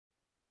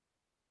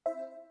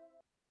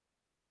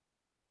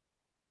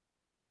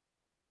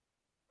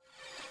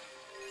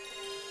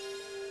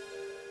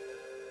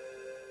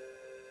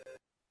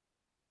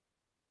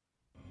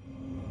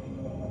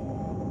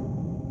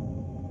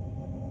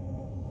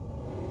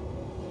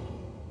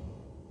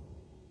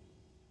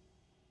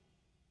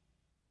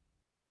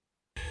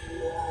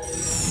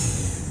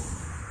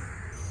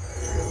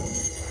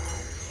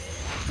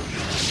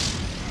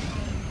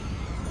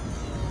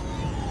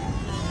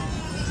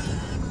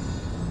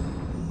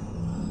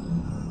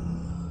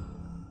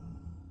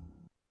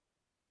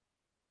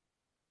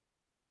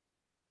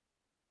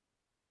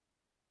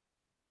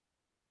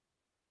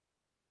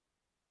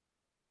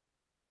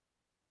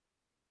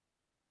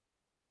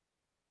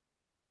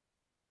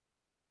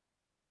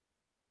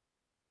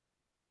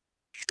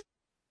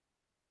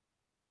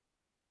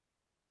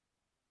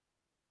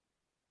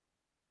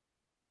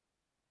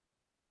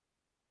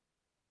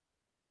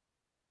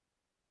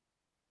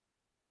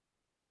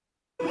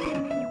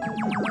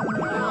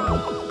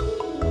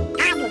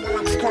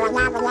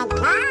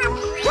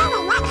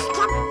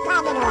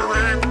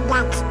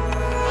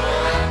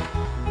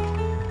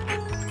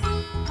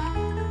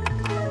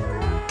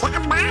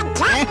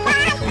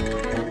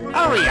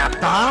Hurry up,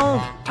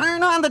 Donald.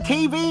 Turn on the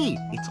TV.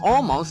 It's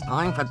almost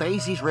time for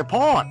Daisy's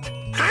report.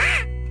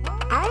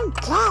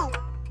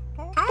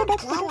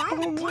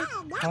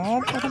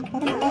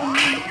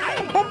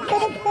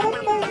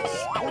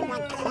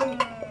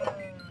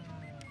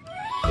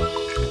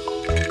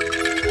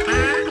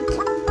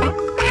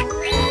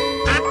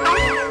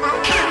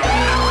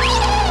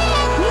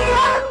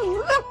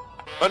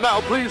 And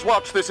now please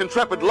watch this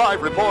intrepid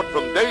live report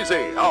from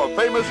Daisy, our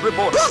famous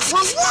reporter.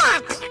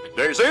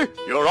 Daisy,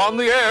 you're on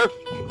the air.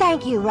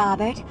 Thank you,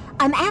 Robert.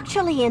 I'm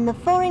actually in the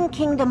foreign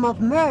kingdom of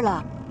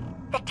Murloc,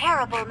 the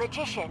terrible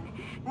magician.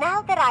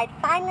 Now that I've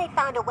finally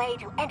found a way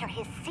to enter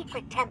his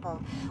secret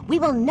temple, we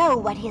will know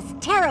what his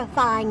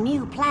terrifying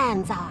new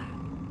plans are.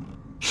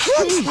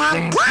 He's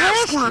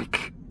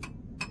fantastic!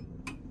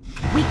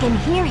 We can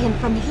hear him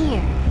from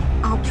here.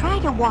 I'll try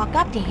to walk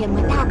up to him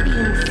without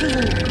being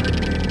seen.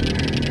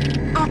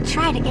 I'll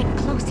try to get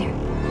closer.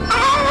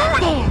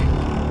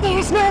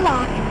 There's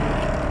Murloc.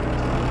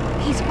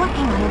 He's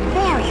working on a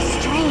very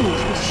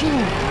strange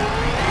machine.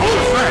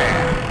 Who's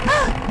there?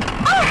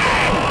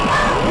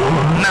 You'll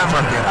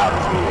never get out of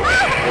here.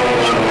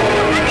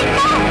 Let me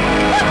go!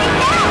 Let me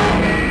go!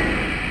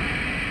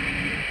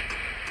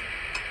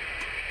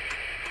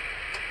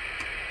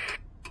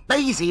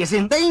 Daisy is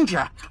in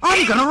danger.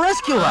 I'm gonna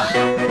rescue her.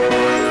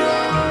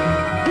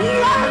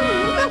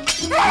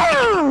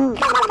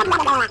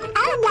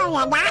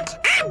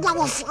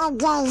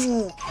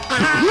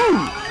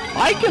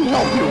 I can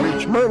help you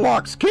reach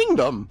Murloc's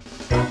kingdom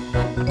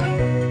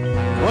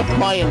with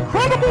my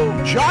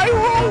incredible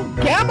gyro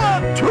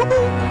gamma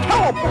tubal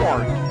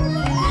teleport.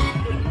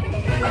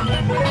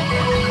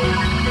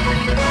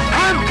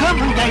 I'm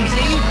coming,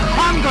 Daisy.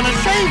 I'm gonna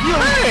save you.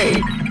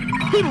 Hey!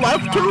 He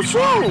left too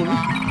soon.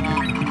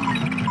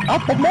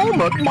 At the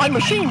moment, my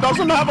machine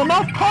doesn't have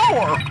enough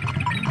power.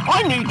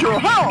 I need your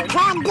help.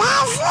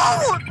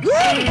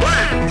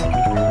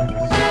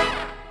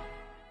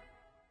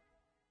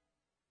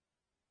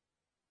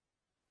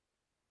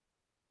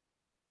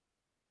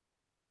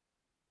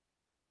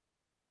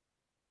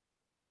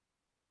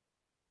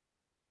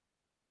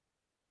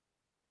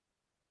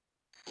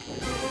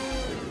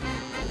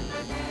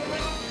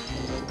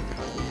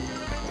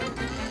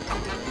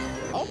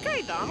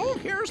 Okay, Donald,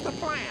 here's the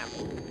plan.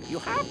 You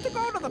have to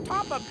go to the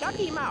top of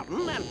Ducky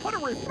Mountain and put a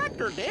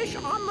reflector dish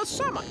on the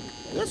summit.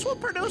 This will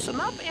produce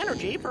enough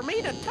energy for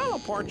me to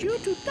teleport you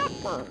to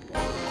Duckburg.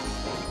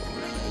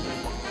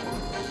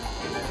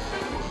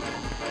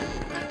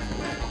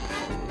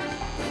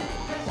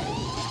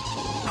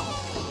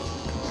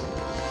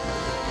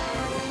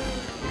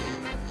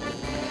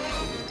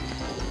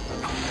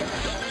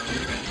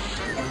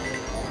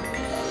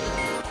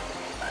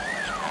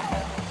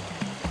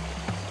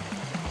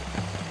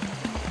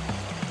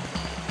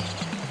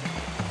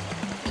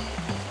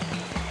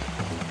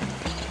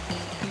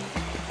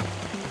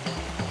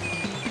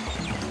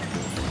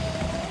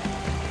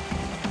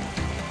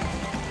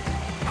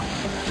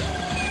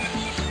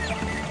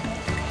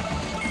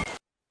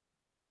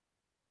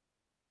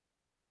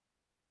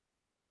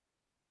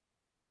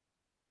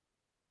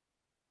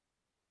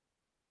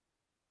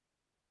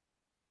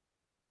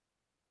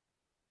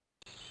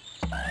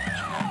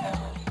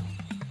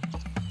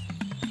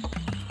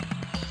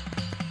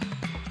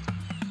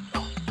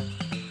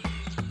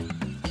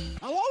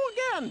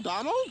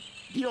 Donald,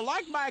 do you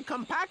like my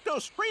Compacto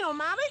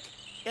Screenomatic?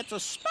 It's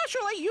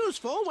especially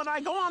useful when I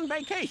go on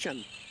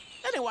vacation.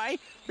 Anyway,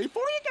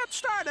 before you get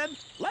started,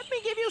 let me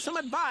give you some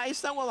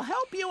advice that will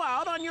help you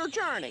out on your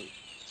journey.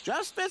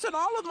 Just visit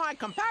all of my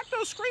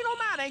Compacto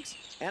Screenomatics,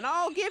 and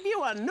I'll give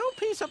you a new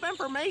piece of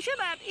information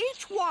at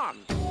each one.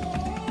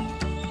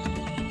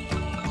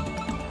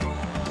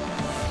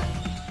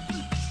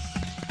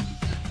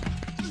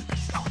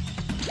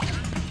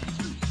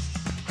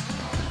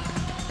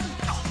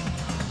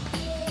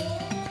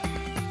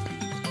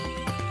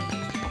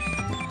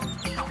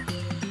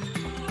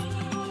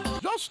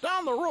 Just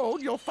down the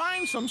road, you'll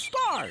find some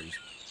stars.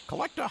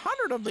 Collect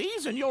 100 of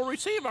these and you'll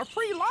receive a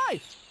free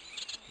life.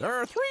 There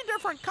are 3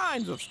 different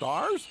kinds of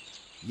stars: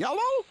 yellow,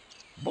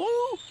 blue,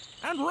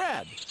 and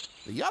red.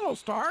 The yellow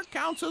star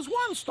counts as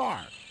 1 star.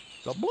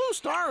 The blue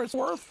star is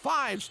worth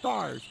 5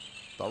 stars.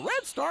 The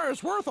red star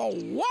is worth a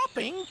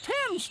whopping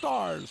 10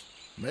 stars.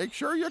 Make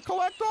sure you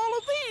collect all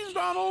of these,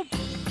 Donald.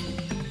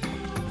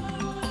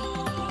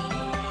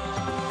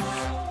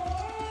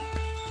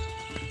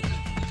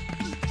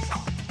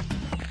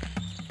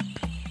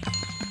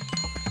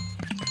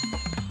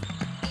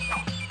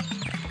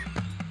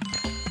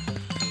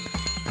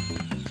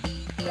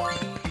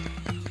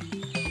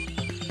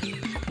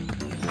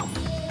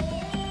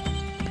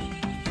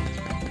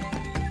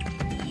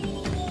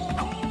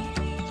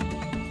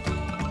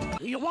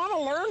 Do you want to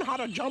learn how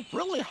to jump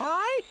really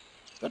high?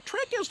 The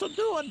trick is to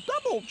do a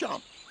double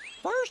jump.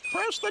 First,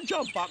 press the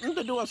jump button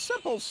to do a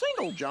simple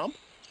single jump.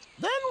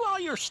 Then, while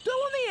you're still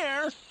in the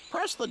air,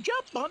 press the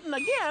jump button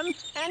again,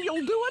 and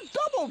you'll do a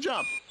double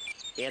jump.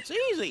 It's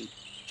easy.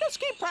 Just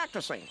keep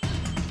practicing.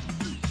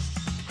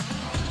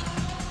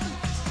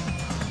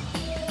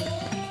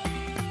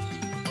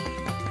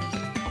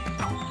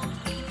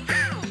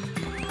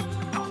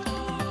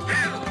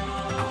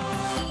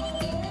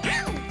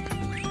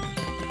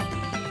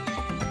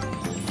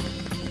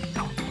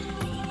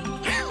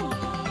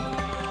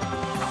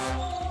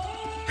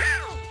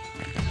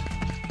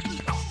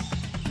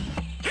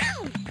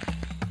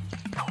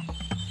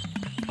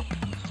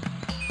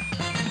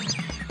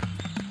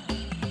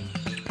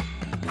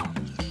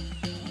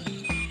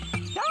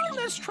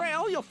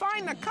 Trail, you'll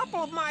find a couple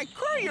of my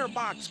courier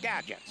box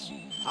gadgets.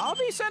 I'll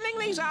be sending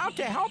these out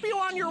to help you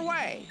on your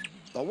way.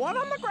 The one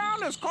on the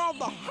ground is called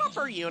the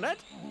hopper unit,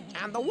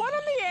 and the one in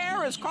the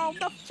air is called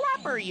the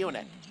flapper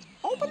unit.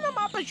 Open them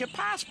up as you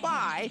pass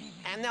by,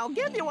 and they'll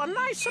give you a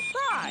nice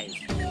surprise.